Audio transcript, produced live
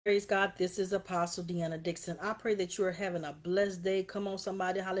Praise God. This is Apostle Deanna Dixon. I pray that you are having a blessed day. Come on,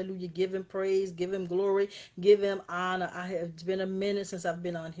 somebody. Hallelujah. Give him praise. Give him glory. Give him honor. It's been a minute since I've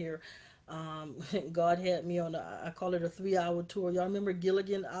been on here. Um, God had me on, I call it a 3 hour tour. Y'all remember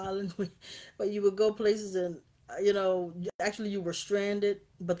Gilligan Island? But you would go places and, actually you were stranded.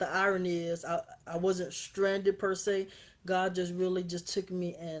 But the irony is I wasn't stranded per se. God just really just took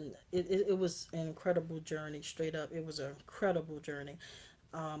me, and it was an incredible journey. Straight up, it was an incredible journey.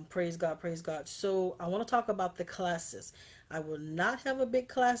 Praise God, praise God. So I want to talk about the classes. I will not have a big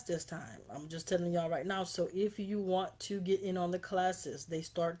class this time. I'm just telling y'all right now. So if you want to get in on the classes, they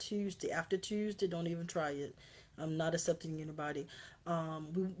start Tuesday. After Tuesday, don't even try it. I'm not accepting anybody.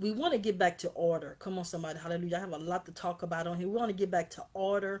 We want to get back to order. Come on, somebody. Hallelujah. I have a lot to talk about on here. We want to get back to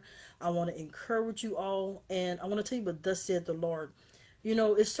order. I want to encourage you all. And I want to tell you what thus said the Lord. You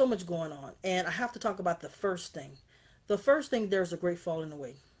know, it's so much going on. And I have to talk about the first thing. The first thing, there's a great falling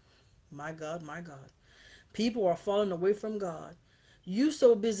away. My God, my God. People are falling away from God. You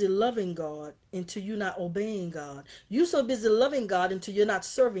so busy loving God until you're not obeying God. You so busy loving God until you're not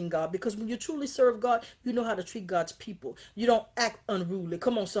serving God. Because when you truly serve God, you know how to treat God's people. You don't act unruly.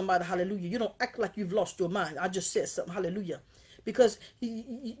 Come on, somebody, hallelujah. You don't act like you've lost your mind. I just said something, hallelujah. Because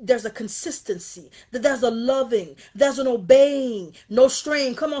there's a consistency, that there's a loving, there's an obeying, no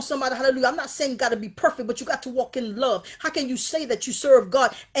strain. Come on, somebody, hallelujah. I'm not saying you got to be perfect, but you got to walk in love. How can you say that you serve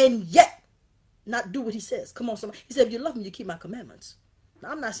God and yet not do what he says? Come on, somebody. He said, if you love me, you keep my commandments.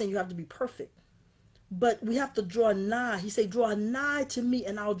 Now, I'm not saying you have to be perfect, but we have to draw nigh. He said, draw nigh to me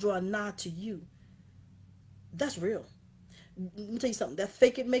and I'll draw nigh to you. That's real. Let me tell you something. That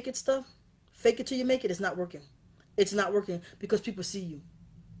fake it, make it stuff, fake it till you make it, it's not working. It's not working because people see you.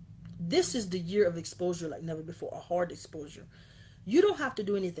 This is the year of exposure like never before, a hard exposure. You don't have to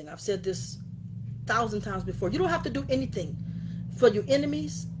do anything. I've said this 1,000 times before. You don't have to do anything for your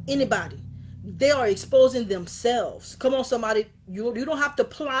enemies, anybody. They are exposing themselves. Come on, somebody. You don't have to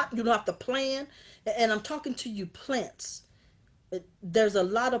plot. You don't have to plan. And I'm talking to you, plants. There's a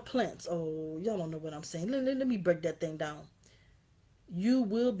lot of plants. Oh, y'all don't know what I'm saying. Let me break that thing down. You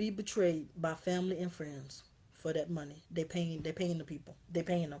will be betrayed by family and friends for that money. They're paying the people. They're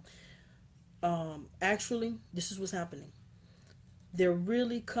paying them. Actually, this is what's happening. They're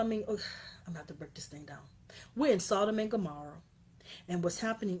really coming. Oh, I'm gonna have to break this thing down. We're in Sodom and Gomorrah. And what's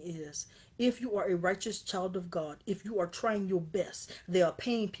happening is, if you are a righteous child of God, if you are trying your best, they are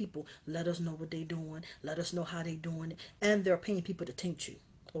paying people. Let us know what they're doing. Let us know how they're doing it. And they're paying people to tempt you.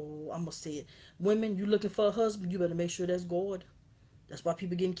 Oh, I'm going to say it. Women, you looking for a husband, you better make sure that's God. That's why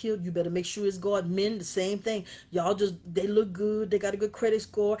people getting killed. You better make sure it's God. Men, the same thing. Y'all just, they look good. They got a good credit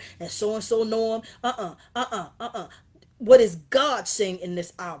score. And so know them. What is God saying in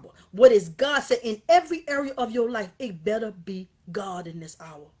this hour? What is God saying in every area of your life? It better be God in this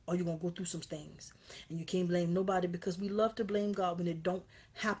hour, or you're going to go through some things. And you can't blame nobody, because we love to blame God when it don't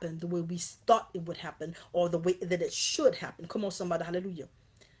happen the way we thought it would happen, or the way that it should happen. Come on, somebody, hallelujah.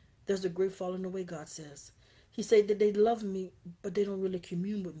 There's a great falling away, God says. He said that they love me, but they don't really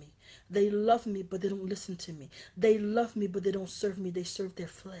commune with me. They love me, but they don't listen to me. They love me, but they don't serve me. They serve their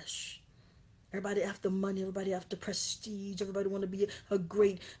flesh. Everybody after money, everybody after prestige, everybody want to be a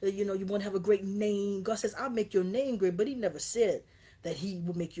great, you want to have a great name. God says, I'll make your name great, but he never said that he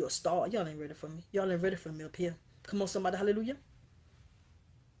will make you a star. Y'all ain't ready for me. Y'all ain't ready for me up here. Come on, somebody, hallelujah.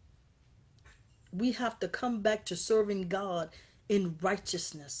 We have to come back to serving God in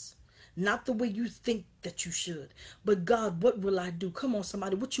righteousness. Not the way you think that you should. But God, what will I do? Come on,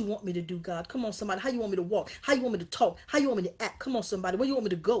 somebody. What you want me to do, God? Come on, somebody. How you want me to walk? How you want me to talk? How you want me to act? Come on, somebody. Where you want me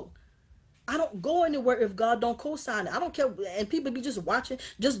to go? I don't go anywhere if God don't co-sign it. I don't care. And people be just watching.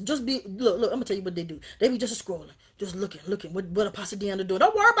 Just be, look, I'm going to tell you what they do. They be just scrolling. Just looking. What Apostle DeAnna doing?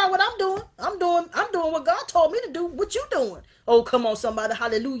 Don't worry about what I'm doing. I'm doing what God told me to do. What you doing? Oh, come on, somebody.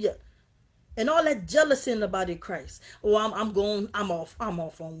 Hallelujah. And all that jealousy in the body of Christ. Oh, I'm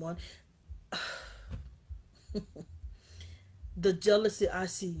off on one. The jealousy I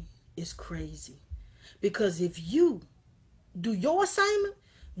see is crazy. Because if you do your assignment,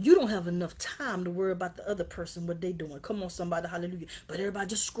 you don't have enough time to worry about the other person, what they doing. Come on, somebody, hallelujah. But everybody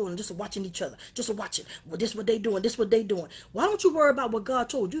just scrolling, just watching each other, just watching. Well, this what they doing, this what they doing. Why don't you worry about what God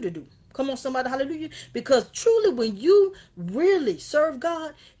told you to do? Come on, somebody, hallelujah. Because truly, when you really serve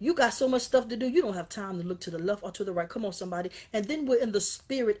God, you got so much stuff to do. You don't have time to look to the left or to the right. Come on, somebody. And then we're in the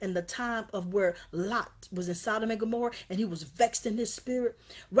spirit and the time of where Lot was in Sodom and Gomorrah, and he was vexed in his spirit.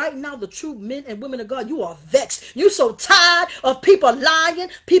 Right now, the true men and women of God, you are vexed. You so tired of people lying,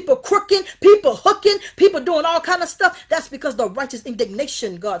 people crooking, people hooking, people doing all kind of stuff. That's because the righteous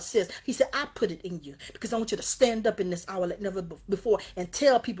indignation, God says. He said, I put it in you because I want you to stand up in this hour like never before and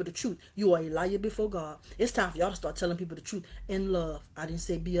tell people the truth. You are a liar before God. It's time for y'all to start telling people the truth in love. I didn't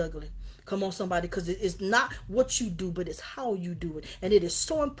say be ugly. Come on, somebody, because it's not what you do, but it's how you do it. And it is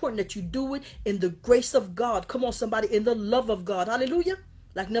so important that you do it in the grace of God. Come on, somebody, in the love of God. Hallelujah.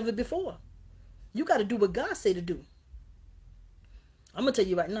 Like never before. You got to do what God say to do. I'm going to tell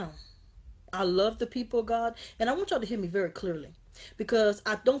you right now. I love the people of God. And I want y'all to hear me very clearly. Because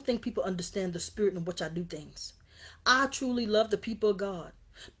I don't think people understand the spirit in which I do things. I truly love the people of God.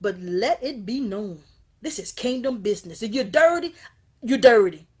 But let it be known, this is kingdom business. If you're dirty, you're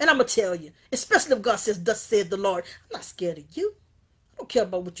dirty. And I'm going to tell you, especially if God says, thus said the Lord, I'm not scared of you. I don't care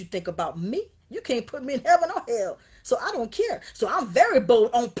about what you think about me. You can't put me in heaven or hell. So I don't care. So I'm very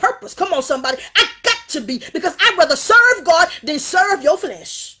bold on purpose. Come on, somebody. I got to be, because I'd rather serve God than serve your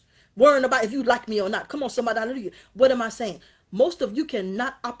flesh. Worrying about if you like me or not. Come on, somebody. Hallelujah. What am I saying? Most of you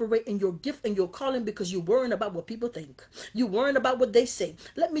cannot operate in your gift and your calling because you're worrying about what people think. You're worrying about what they say.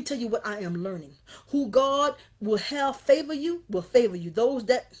 Let me tell you what I am learning. Who God will have favor you, will favor you. Those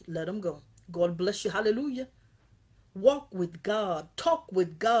that, let them go. God bless you. Hallelujah. Walk with God. Talk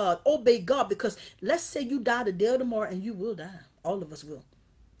with God. Obey God. Because let's say you die today or tomorrow, and you will die. All of us will.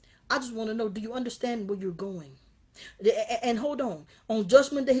 I just want to know, do you understand where you're going? And hold on. On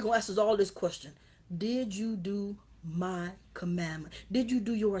Judgment Day, He's going to ask us all this question. Did you do my commandment? Did you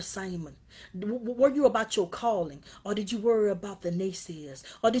do your assignment? Were you about your calling? Or did you worry about the naysayers?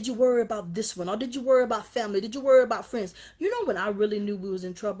 Or did you worry about this one? Or did you worry about family? Did you worry about friends? You know when I really knew we was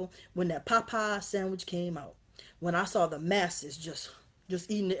in trouble? When that Popeye sandwich came out. When I saw the masses just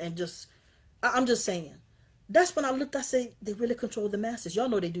eating it and just, I'm just saying. That's when I looked, I say, they really control the masses. Y'all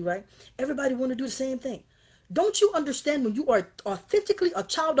know they do, right? Everybody want to do the same thing. Don't you understand when you are authentically a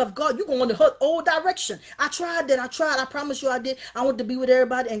child of God, you're going in the old direction. I tried that. I promise you I did. I wanted to be with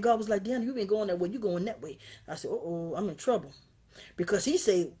everybody. And God was like, DEANNA, you been going that way. You going that way. I said, uh-oh, I'm in trouble. Because He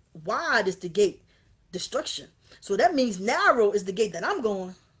said, wide is the gate, destruction. So that means narrow is the gate that I'm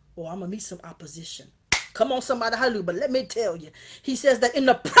going, or I'm going to meet some opposition. Come on, somebody, hallelujah. But let me tell you, He says that in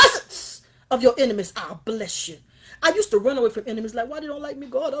the presence of your enemies, I'll bless you. I used to run away from enemies like, why they don't like me,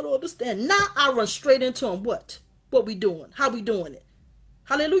 God? I don't understand. Now I run straight into them. What? What we doing? How we doing it?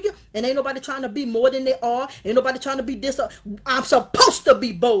 Hallelujah. And ain't nobody trying to be more than they are. Ain't nobody trying to be this. I'm supposed to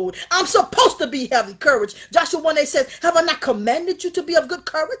be bold. I'm supposed to be having courage. Joshua 1:8 says, have I not commanded you to be of good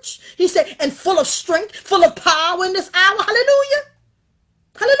courage? He said, and full of strength, full of power in this hour. Hallelujah.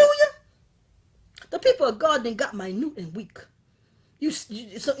 Hallelujah. The people of God then got minute and weak.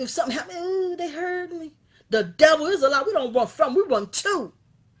 So if something happened, ooh, they heard me. The devil is a lie. We don't run from, we run to.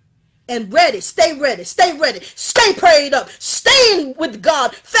 And ready, stay ready, stay ready, stay prayed up, staying with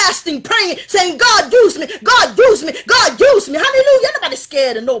God, fasting, praying, saying, God use me, God use me, God use me. Hallelujah. Nobody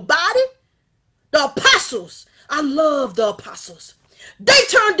scared of nobody. The apostles, I love the apostles. They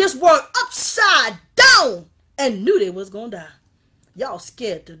turned this world upside down and knew they was going to die. Y'all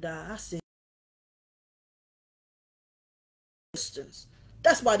scared to die. I said,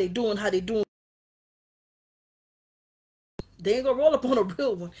 that's why they doing how they doing. They ain't gonna roll up on a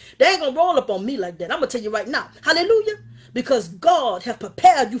real one. They ain't gonna roll up on me like that. I'm gonna tell you right now. Hallelujah. Because God have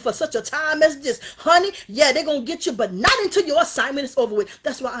prepared you for such a time as this. Honey, yeah, they're gonna get you, but not until your assignment is over with.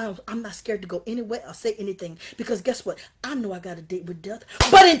 That's why I'm not scared to go anywhere or say anything. Because guess what? I know I got a date with death.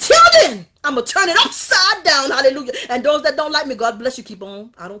 But until then, I'm gonna turn it upside down. Hallelujah. And those that don't like me, God bless you. Keep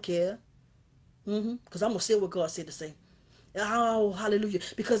on. I don't care. Because I'm gonna say what God said to say. Oh, hallelujah.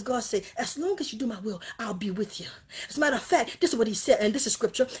 Because God said, as long as you do my will, I'll be with you. As a matter of fact, this is what He said, and this is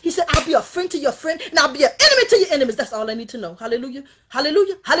scripture. He said, I'll be a friend to your friend, and I'll be an enemy to your enemies. That's all I need to know. Hallelujah.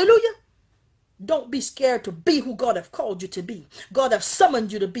 Hallelujah. Hallelujah. Don't be scared to be who God have called you to be. God have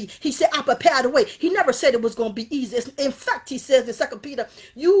summoned you to be. He said, I prepared the way. He never said it was going to be easy. In fact, He says in 2 Peter,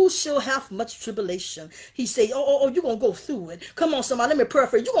 you shall have much tribulation. He said, you're going to go through it. Come on, somebody, let me pray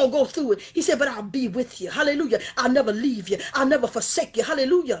for you. You're going to go through it. He said, but I'll be with you. Hallelujah. I'll never leave you. I'll never forsake you.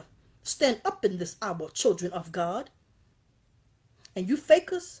 Hallelujah. Stand up in this hour, children of God. And you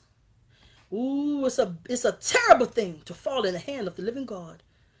fakers, ooh, it's a terrible thing to fall in the hand of the living God.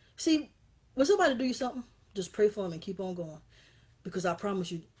 See, when somebody do you something, just pray for them and keep on going. Because I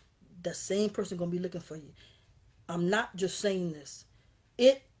promise you, that same person going to be looking for you. I'm not just saying this.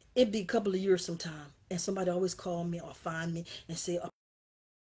 It'd be a couple of years sometime, and somebody always call me or find me and say, "Oh,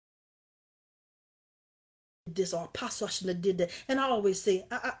 this or Apostle, I shouldn't have did that." And I always say,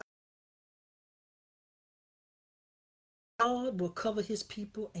 God will cover his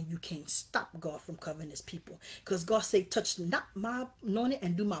people, and you can't stop God from covering his people. Because God said, touch not my anointed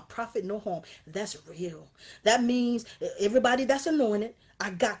and do my prophet no harm. That's real. That means everybody that's anointed, I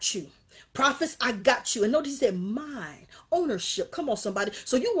got you. Prophets, I got you. And notice he said, mine, ownership. Come on, somebody.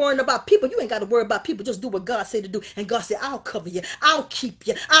 So you worrying about people. You ain't got to worry about people. Just do what God said to do. And God said, I'll cover you. I'll keep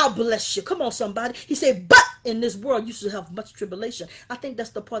you. I'll bless you. Come on, somebody. He said, but in this world, you should have much tribulation. I think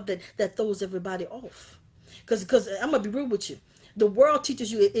that's the part that throws everybody off. Because I'm going to be real with you. The world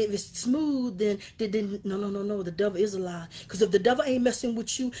teaches you if it's smooth, then no. The devil is a lie. Because if the devil ain't messing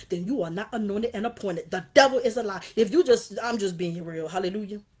with you, then you are not anointed and appointed. The devil is a lie. If you just, I'm just being real.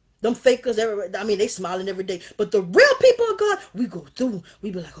 Hallelujah. Them fakers, I mean, they smiling every day. But the real people of God, we go through.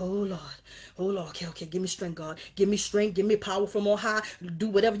 We be like, oh Lord, okay, give me strength, God. Give me strength, give me power from on high. Do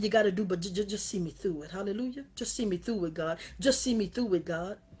whatever you got to do, but just see me through it. Hallelujah. Just see me through it, God. Just see me through it,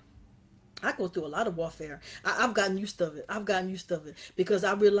 God. I go through a lot of warfare. I've gotten used to it. I've gotten used to it because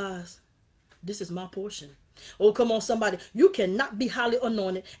I realize this is my portion. Oh, come on, somebody. You cannot be highly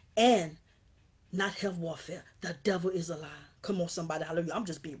anointed and not have warfare. The devil is a lie. Come on, somebody. Hallelujah. I'm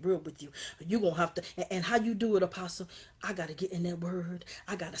just being real with you. You're going to have to. And how you do it, Apostle, I got to get in that word.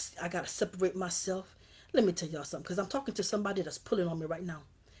 I gotta separate myself. Let me tell y'all something, because I'm talking to somebody that's pulling on me right now.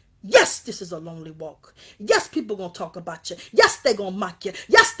 Yes, this is a lonely walk. Yes, people going to talk about you. Yes, they going to mock you.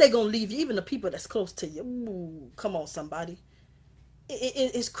 Yes, they going to leave you. Even the people that's close to you. Ooh, come on, somebody.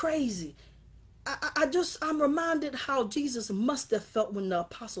 It's crazy. I'm reminded how Jesus must have felt when the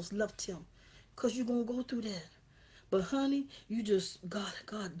apostles left him. Because you're going to go through that. But honey, you just, God,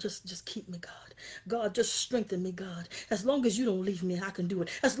 just keep me, God. God, just strengthen me, God. As long as you don't leave me, I can do it.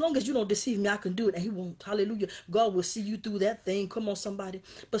 As long as you don't deceive me, I can do it. And he won't. Hallelujah. God will see you through that thing. Come on, somebody.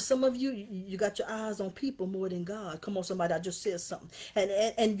 But some of you, you got your eyes on people more than God. Come on, somebody. I just said something.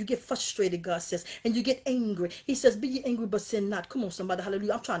 And you get frustrated, God says. And you get angry. He says, be ye angry, but sin not. Come on, somebody.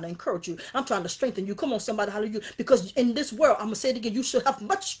 Hallelujah. I'm trying to encourage you. I'm trying to strengthen you. Come on, somebody. Hallelujah. Because in this world, I'm going to say it again, you should have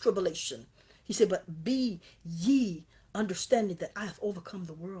much tribulation. He said, but be ye understanding that I have overcome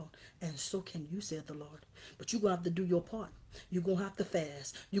the world, and so can you, said the Lord. But you're going to have to do your part. You're going to have to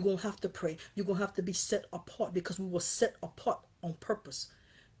fast. You're going to have to pray. You're going to have to be set apart, because we were set apart on purpose.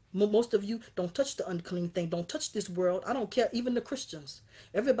 Most of you don't touch the unclean thing. Don't touch this world. I don't care. Even the Christians.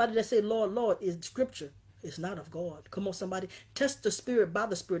 Everybody that say, Lord, Lord, is scripture. It's not of God. Come on, somebody. Test the spirit by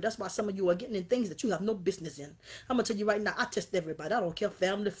the spirit. That's why some of you are getting in things that you have no business in. I'm going to tell you right now, I test everybody. I don't care,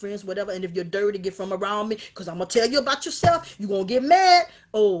 family, friends, whatever. And if you're dirty, get from around me, because I'm going to tell you about yourself. You're going to get mad.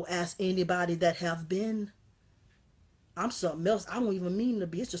 Oh, ask anybody that have been. I'm something else. I don't even mean to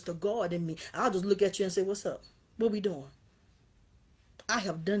be. It's just a God in me. I'll just look at you and say, what's up? What we doing? I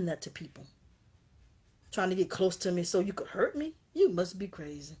have done that to people. Trying to get close to me so you could hurt me? You must be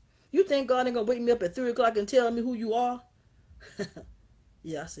crazy. You think God ain't going to wake me up at 3 o'clock and tell me who you are?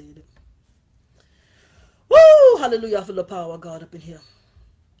 Yeah, I see it. Woo! Hallelujah. I feel the power of God up in here.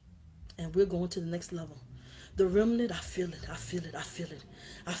 And we're going to the next level. The remnant, I feel it. I feel it. I feel it.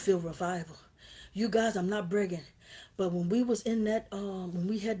 I feel revival. You guys, I'm not bragging. But when we was in that, when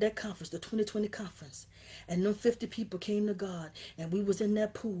we had that conference, the 2020 conference, and them 50 people came to God, and we was in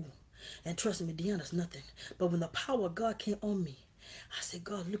that pool, and trust me, DeAnna's nothing. But when the power of God came on me, I said,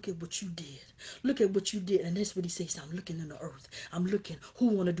 God, look at what you did. Look at what you did. And that's what he says. I'm looking in the earth. I'm looking who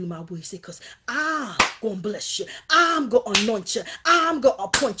want to do my will. He said, because I'm going to bless you. I'm going to anoint you. I'm going to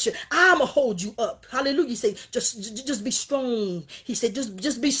appoint you. I'm going to hold you up. Hallelujah. He said, just be strong. He said,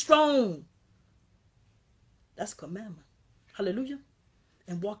 just be strong. That's a commandment. Hallelujah.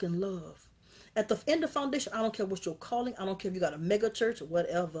 And walk in love. At the end of foundation, I don't care what your calling. I don't care if you got a mega church or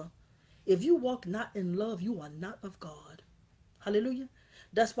whatever. If you walk not in love, you are not of God. Hallelujah.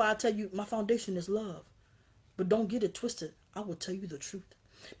 That's why I tell you, my foundation is love. But don't get it twisted. I will tell you the truth.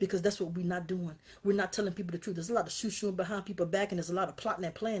 Because that's what we're not doing. We're not telling people the truth. There's a lot of shoo-shooing behind people's back, and there's a lot of plotting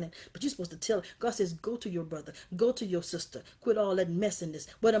and planning. But you're supposed to tell. God says, go to your brother. Go to your sister. Quit all that messiness.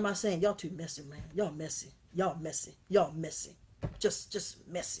 What am I saying? Y'all too messy, man. Y'all messy. Y'all messy. Y'all messy. Just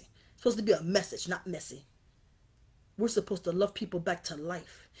messy. It's supposed to be a message, not messy. We're supposed to love people back to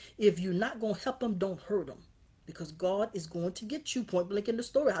life. If you're not going to help them, don't hurt them. Because God is going to get you, point blank in the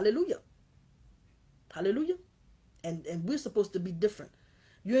story. Hallelujah. Hallelujah. And we're supposed to be different.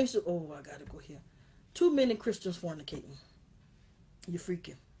 You ain't so, oh, I got to go here. Too many Christians fornicating. You're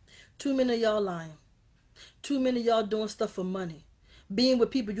freaking. Too many of y'all lying. Too many of y'all doing stuff for money. Being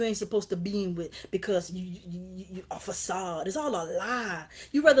with people you ain't supposed to be with because you a facade. It's all a lie.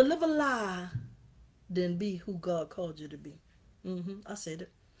 You rather live a lie than be who God called you to be. I said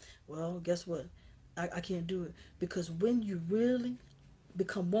it. Well, guess what? I can't do it because when you really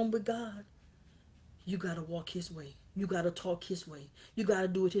become one with God, you got to walk his way. You got to talk his way. You got to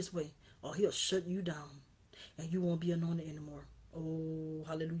do it his way, or he'll shut you down and you won't be anointed anymore. Oh,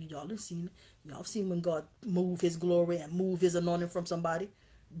 hallelujah. Y'all have seen it. Y'all seen when God move his glory and move his anointing from somebody.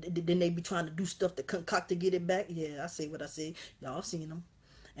 Then they be trying to do stuff to concoct to get it back. Yeah, I say what I say. Y'all seen them.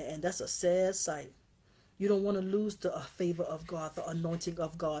 And that's a sad sight. You don't want to lose the favor of God, the anointing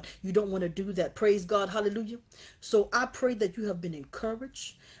of God. You don't want to do that. Praise God. Hallelujah. So I pray that you have been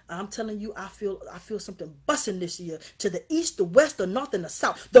encouraged. I'm telling you, I feel something busting this year to the east, the west, the north, and the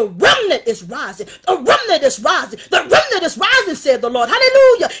south. The remnant is rising. The remnant is rising. The remnant is rising, said the Lord.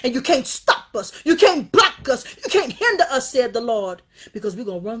 Hallelujah. And you can't stop us. You can't block us. You can't hinder us, said the Lord, because we're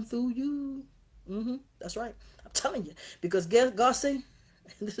going to run through you. That's right. I'm telling you. Because God say,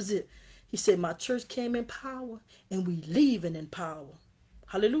 this is it. He said, my church came in power and we leaving in power.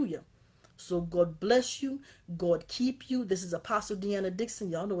 Hallelujah. So God bless you. God keep you. This is Apostle DEANNA Dixon.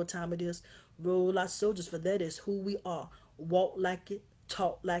 Y'all know what time it is. Roll our soldiers, for that is who we are. Walk like it,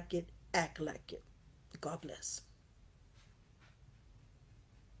 talk like it, act like it. God bless.